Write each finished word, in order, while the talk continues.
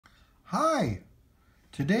Hi,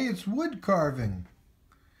 today it's wood carving,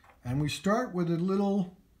 and we start with a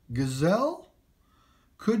little gazelle.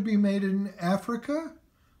 Could be made in Africa,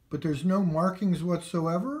 but there's no markings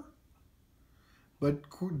whatsoever, but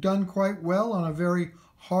done quite well on a very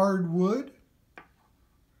hard wood.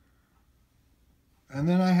 And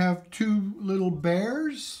then I have two little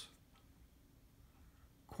bears,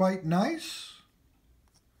 quite nice.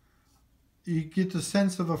 You get the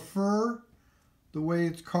sense of a fur the way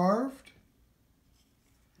it's carved.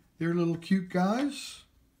 They're little cute guys.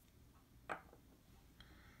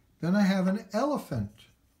 Then I have an elephant.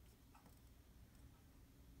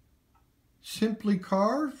 Simply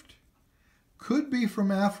carved. Could be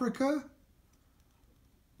from Africa,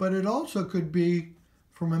 but it also could be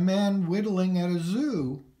from a man whittling at a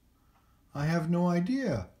zoo. I have no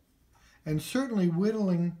idea. And certainly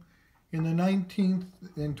whittling in the 19th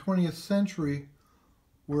and 20th century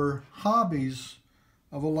were hobbies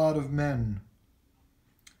of a lot of men.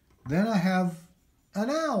 Then I have an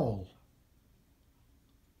owl.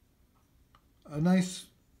 A nice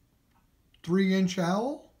 3-inch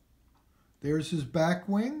owl. There's his back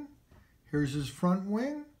wing. Here's his front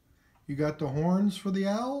wing. You got the horns for the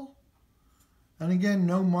owl. And again,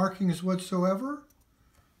 no markings whatsoever,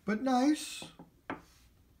 but nice.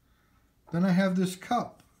 Then I have this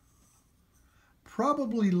cup.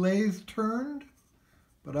 Probably lathe turned,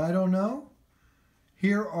 but I don't know.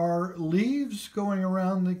 Here are leaves going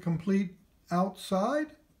around the complete outside.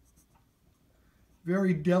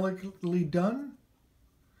 Very delicately done.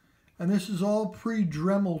 And this is all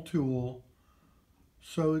pre-Dremel tool.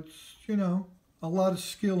 So it's, you know, a lot of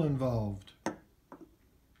skill involved.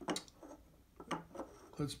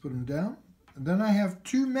 Let's put them down. And then I have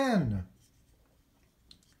two men.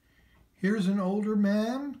 Here's an older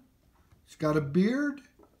man. He's got a beard.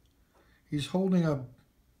 He's holding a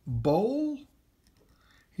bowl.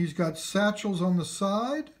 He's got satchels on the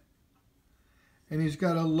side. And he's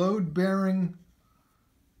got a load-bearing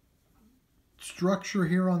structure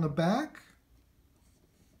here on the back.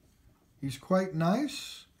 He's quite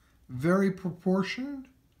nice, very proportioned.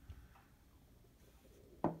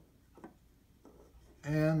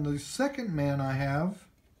 And the second man I have,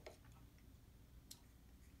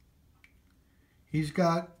 he's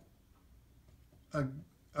got a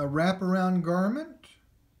wraparound garment.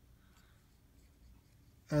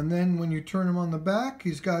 And then when you turn him on the back,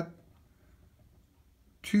 he's got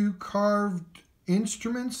two carved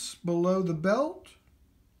instruments below the belt.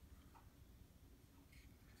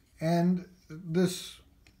 And this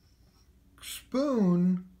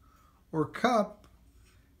spoon or cup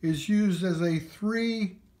is used as a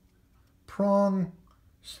 3-prong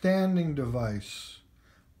standing device.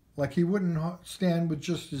 Like he wouldn't stand with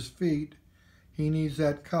just his feet. He needs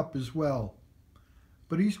that cup as well.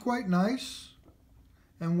 But he's quite nice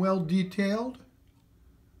and well detailed.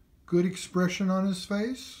 Good expression on his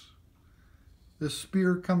face. The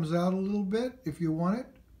spear comes out a little bit if you want it.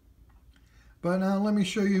 But now let me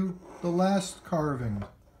show you the last carving.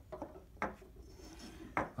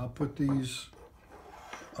 I'll put these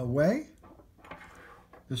away.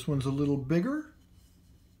 This one's a little bigger.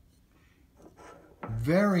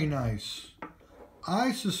 Very nice.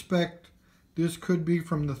 I suspect this could be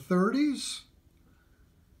from the 30s.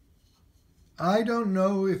 I don't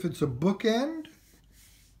know if it's a bookend.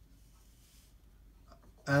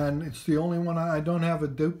 And it's the only one I don't have a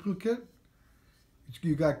duplicate.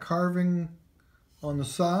 You got carving on the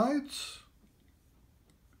sides.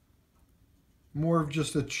 More of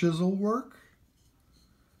just a chisel work.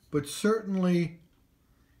 But certainly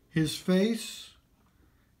his face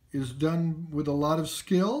is done with a lot of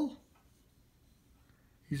skill.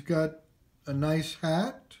 He's got a nice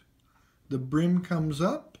hat. The brim comes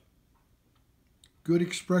up. Good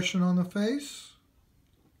expression on the face.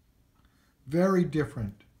 Very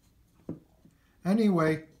different.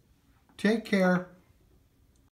 Anyway, take care.